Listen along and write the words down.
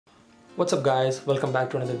What's up guys, welcome back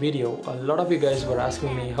to another video. A lot of you guys were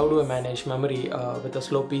asking me how do I manage memory with a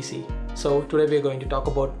slow PC. So today we are going to talk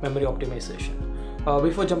about memory optimization.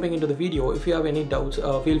 Before jumping into the video, if you have any doubts,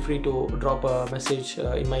 feel free to drop a message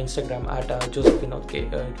in my Instagram at Josephine.k.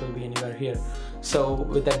 It will be anywhere here. So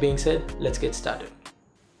with that being said, let's get started.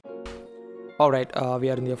 Alright, we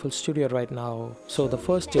are in the FL Studio right now. So the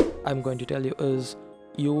first tip I'm going to tell you is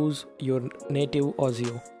use your native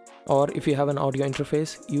audio. Or if you have an audio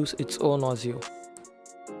interface, use its own audio.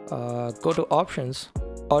 Go to options,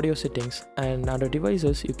 audio settings, and under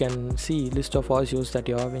devices you can see list of audios that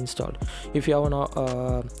you have installed. If you have an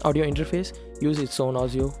audio interface, use its own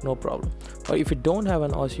audio, no problem. Or if you don't have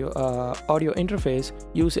an audio interface,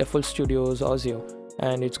 use FL Studio's audio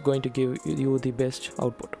and it's going to give you the best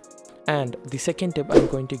output. And the second tip I'm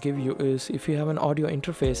going to give you is if you have an audio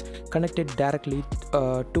interface, connect it directly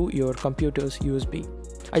to your computer's USB.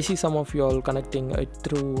 I see some of you all connecting it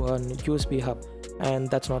through an USB hub, and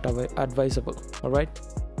that's not advisable. Alright,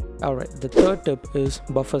 the third tip is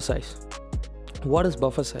buffer size. What is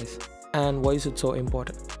buffer size and why is it so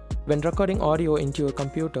important? When recording audio into your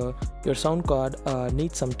computer, your sound card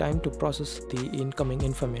needs some time to process the incoming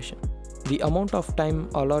information. The amount of time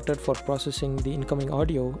allotted for processing the incoming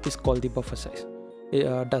audio is called the buffer size.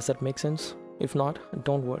 Does that make sense? If not,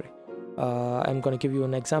 don't worry. I'm gonna give you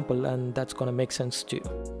an example and that's gonna make sense to you.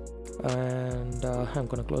 And I'm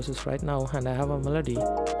gonna close this right now, and I have a melody.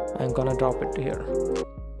 I'm gonna drop it here.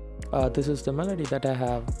 This is the melody that I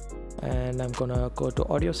have, and I'm gonna go to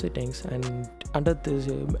audio settings, and under this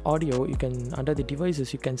audio you can, under the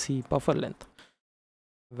devices you can see buffer length.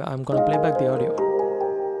 I'm gonna play back the audio.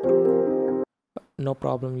 No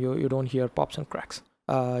problem, you don't hear pops and cracks.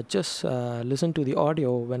 Just listen to the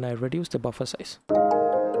audio when I reduce the buffer size.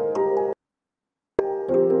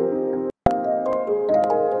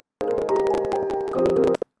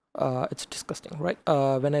 It's disgusting, right?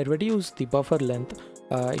 When I reduce the buffer length,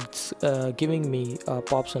 it's giving me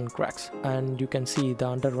pops and cracks, and you can see the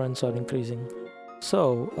underruns are increasing.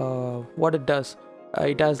 So what it does,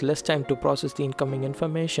 it has less time to process the incoming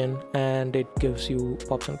information and it gives you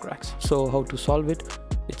pops and cracks. So how to solve it?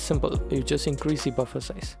 It's simple, you just increase the buffer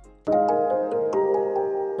size.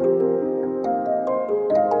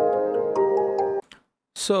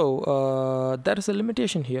 So there is a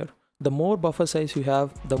limitation here. The more buffer size you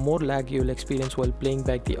have, the more lag you will experience while playing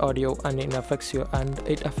back the audio, and it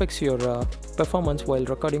affects your performance while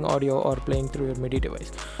recording audio or playing through your MIDI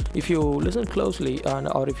device. If you listen closely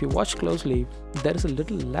or if you watch closely, there is a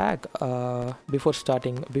little lag before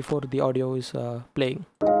the audio is playing.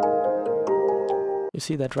 You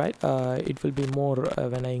see that, right? It will be more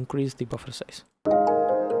when I increase the buffer size.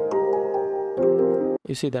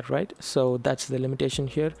 You see that, right? So that's the limitation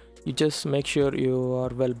here. You just make sure you are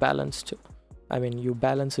well balanced. I mean, you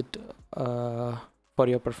balance it for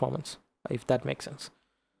your performance, if that makes sense.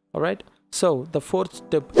 Alright, so the fourth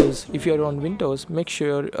tip is if you're on Windows, make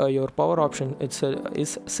sure your power option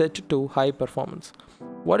is set to high performance.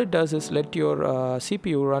 What it does is let your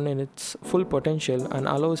CPU run in its full potential and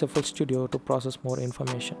allows FL Studio to process more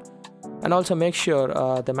information. And also make sure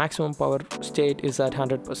the maximum power state is at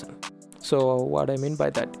 100%. So what I mean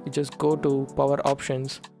by that, you just go to power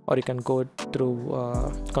options, or you can go through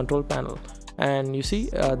control panel, and you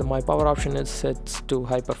see my power option is set to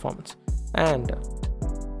high performance. And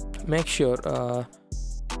make sure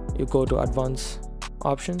you go to advanced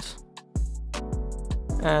options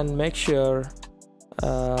and make sure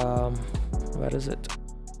where is it,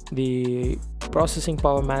 the processing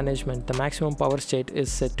power management, the maximum power state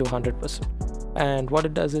is set to 100%. And what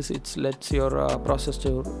it does is it lets your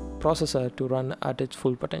processor to run at its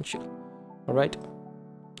full potential. Alright,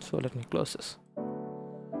 so let me close this.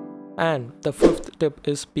 And the fifth tip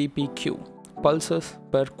is PPQ, pulses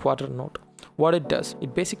per quarter note. What it does,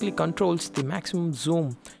 it basically controls the maximum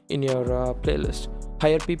zoom in your playlist.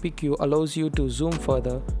 Higher PPQ allows you to zoom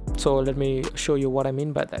further. So let me show you what I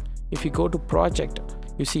mean by that. If you go to project,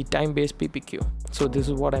 you see time-based PPQ. So this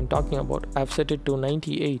is what I'm talking about. I've set it to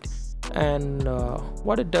 98. And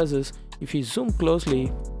what it does is, if you zoom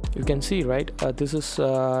closely, you can see, right, this is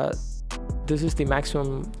the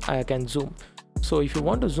maximum I can zoom. So if you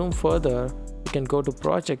want to zoom further, you can go to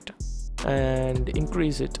project and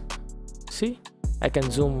increase it. See, I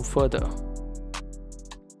can zoom further.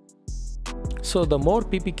 So the more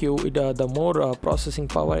PPQ, the more processing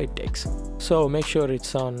power it takes. So make sure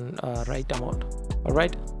it's on right amount.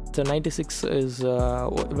 Alright, so 96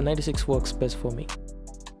 works best for me.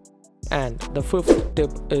 And the fifth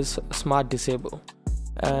tip is smart disable.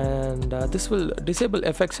 And this will disable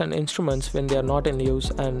effects and instruments when they are not in use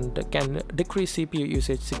and can decrease CPU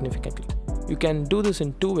usage significantly. You can do this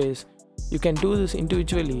in two ways. You can do this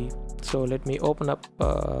individually. So let me open up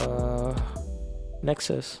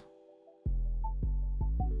Nexus.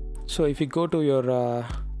 So if you go to your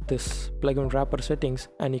this plugin wrapper settings,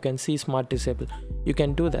 and you can see smart disable, you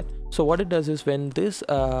can do that. So what it does is, when this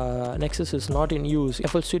Nexus is not in use,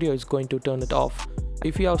 FL Studio is going to turn it off.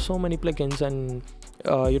 If you have so many plugins, and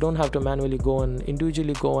you don't have to manually go and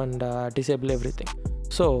individually go and disable everything.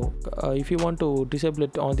 So if you want to disable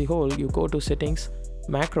it on the whole, you go to settings,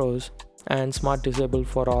 macros, and smart disable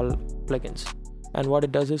for all plugins. And what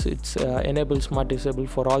it does is, it's enables smart disable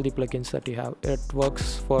for all the plugins that you have. It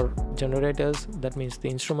works for generators, that means the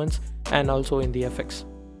instruments, and also in the effects.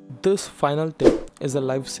 This final tip is a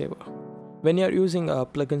lifesaver. When you are using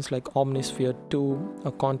plugins like Omnisphere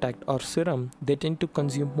 2, Contact, or Serum, they tend to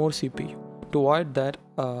consume more CPU. To avoid that,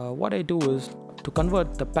 what I do is to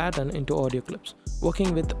convert the pattern into audio clips.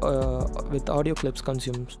 Working with audio clips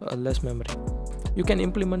consumes less memory. You can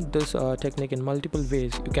implement this technique in multiple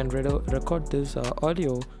ways. You can record this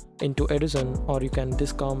audio into Edison, or you can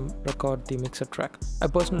discom record the mixer track. I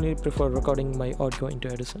personally prefer recording my audio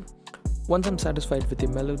into Edison. Once I'm satisfied with the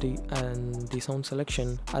melody and the sound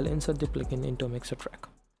selection, I'll insert the plugin into a mixer track,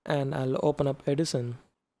 and I'll open up Edison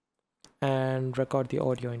and record the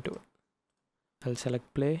audio into it. I'll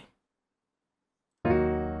select play.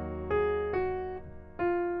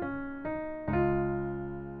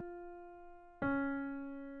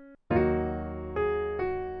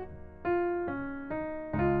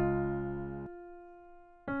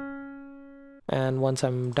 And once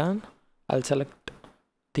I'm done, I'll select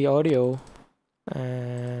the audio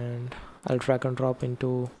and I'll drag and drop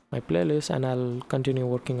into my playlist, and I'll continue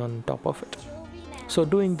working on top of it. So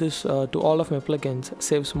doing this to all of my plugins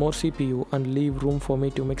saves more CPU and leave room for me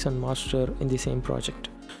to mix and master in the same project.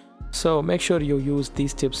 So make sure you use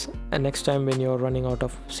these tips next time when you're running out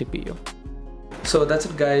of CPU. So that's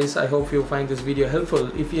it guys, I hope you find this video helpful.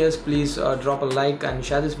 If yes, please drop a like and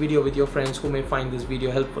share this video with your friends who may find this video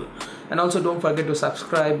helpful. And also don't forget to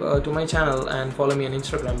subscribe to my channel and follow me on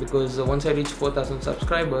Instagram, because once I reach 4,000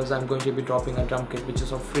 subscribers, I'm going to be dropping a drum kit which is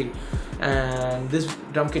for free. And this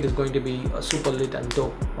drum kit is going to be super lit and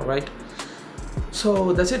dope, alright?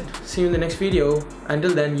 So that's it, see you in the next video.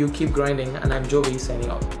 Until then, you keep grinding, and I'm Jovi signing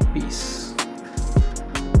out. Peace.